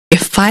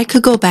I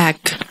could go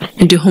back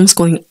and do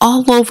homeschooling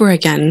all over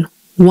again,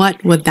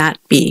 what would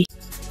that be?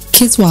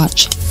 Kids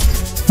watch.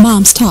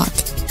 Moms talk.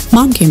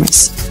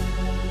 MomGamers.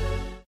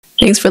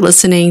 Thanks for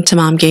listening to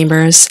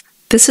MomGamers.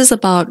 This is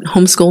about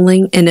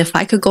homeschooling, and if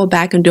I could go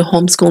back and do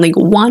homeschooling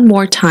one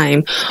more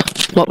time,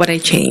 what would I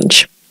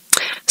change?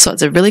 So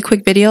it's a really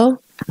quick video.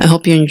 I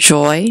hope you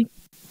enjoy.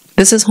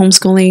 This is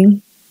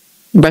homeschooling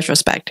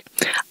retrospect.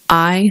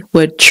 I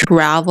would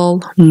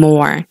travel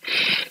more.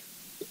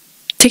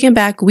 Taking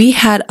back, we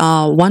had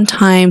a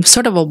one-time,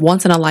 sort of a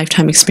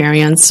once-in-a-lifetime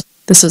experience.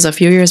 This was a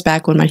few years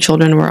back when my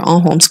children were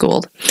all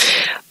homeschooled.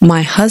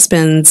 My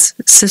husband's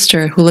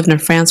sister, who lived in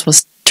France,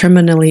 was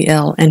terminally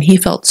ill, and he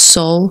felt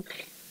so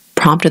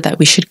prompted that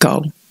we should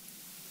go.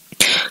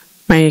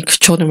 My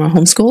children were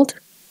homeschooled,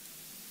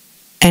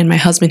 and my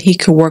husband, he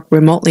could work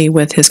remotely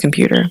with his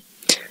computer.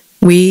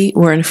 We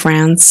were in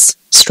France,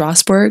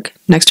 Strasbourg,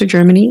 next to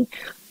Germany,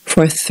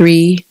 for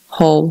 3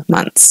 whole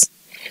months.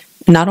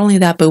 Not only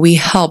that, but we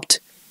helped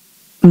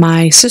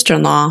my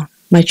sister-in-law,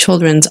 my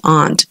children's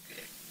aunt,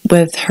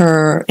 with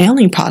her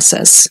ailing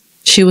process.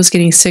 She was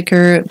getting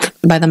sicker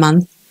by the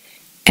month,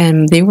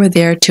 and they were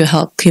there to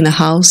help clean the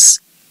house,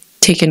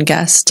 take in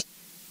guests,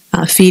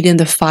 feed in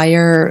the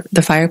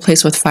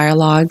fireplace with fire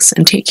logs,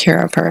 and take care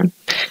of her.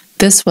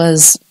 This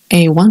was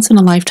a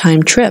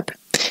once-in-a-lifetime trip,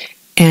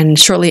 and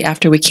shortly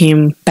after we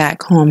came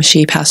back home,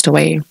 she passed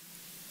away.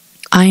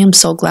 I am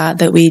so glad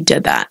that we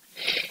did that.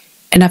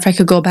 And if I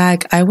could go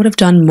back, I would have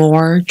done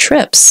more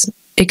trips.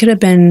 It could have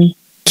been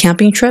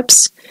camping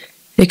trips.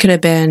 It could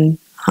have been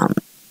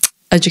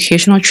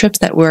educational trips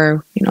that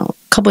were, a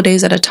couple of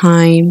days at a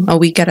time, a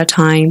week at a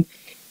time,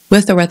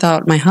 with or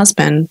without my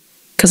husband,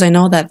 because I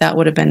know that that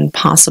would have been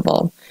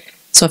possible.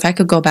 So if I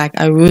could go back,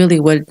 I really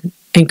would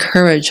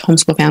encourage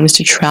homeschool families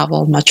to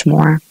travel much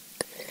more,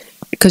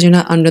 because you're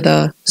not under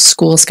the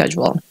school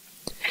schedule.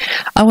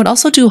 I would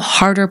also do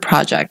harder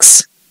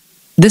projects.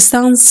 This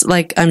sounds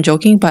like I'm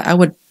joking, but I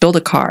would build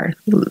a car.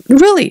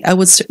 Really, I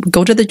would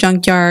go to the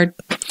junkyard,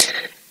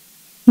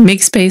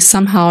 make space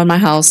somehow in my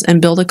house,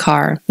 and build a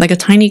car, like a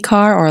tiny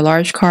car or a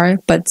large car,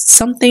 but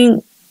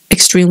something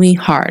extremely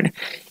hard.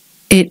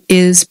 It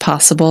is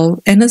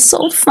possible, and it's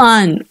so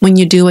fun when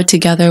you do it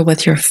together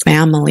with your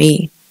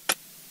family.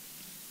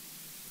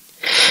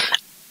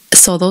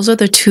 So those are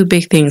the 2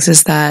 big things,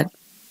 is that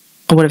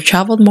I would have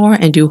traveled more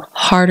and do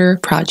harder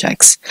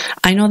projects.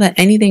 I know that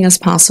anything is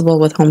possible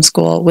with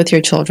homeschool, with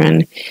your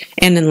children,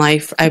 and in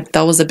life.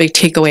 That was a big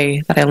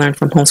takeaway that I learned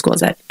from homeschool,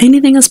 is that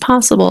anything is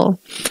possible.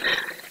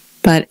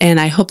 And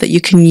I hope that you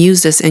can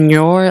use this in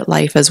your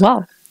life as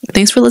well.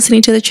 Thanks for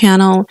listening to the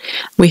channel.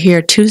 We're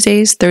here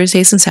Tuesdays,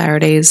 Thursdays, and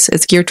Saturdays.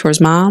 It's geared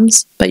towards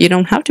moms, but you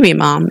don't have to be a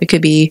mom. It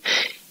could be,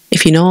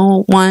 if you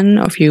know one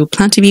or if you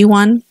plan to be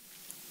one,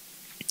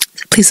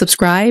 please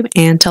subscribe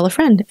and tell a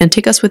friend, and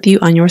take us with you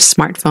on your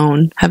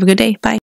smartphone. Have a good day. Bye.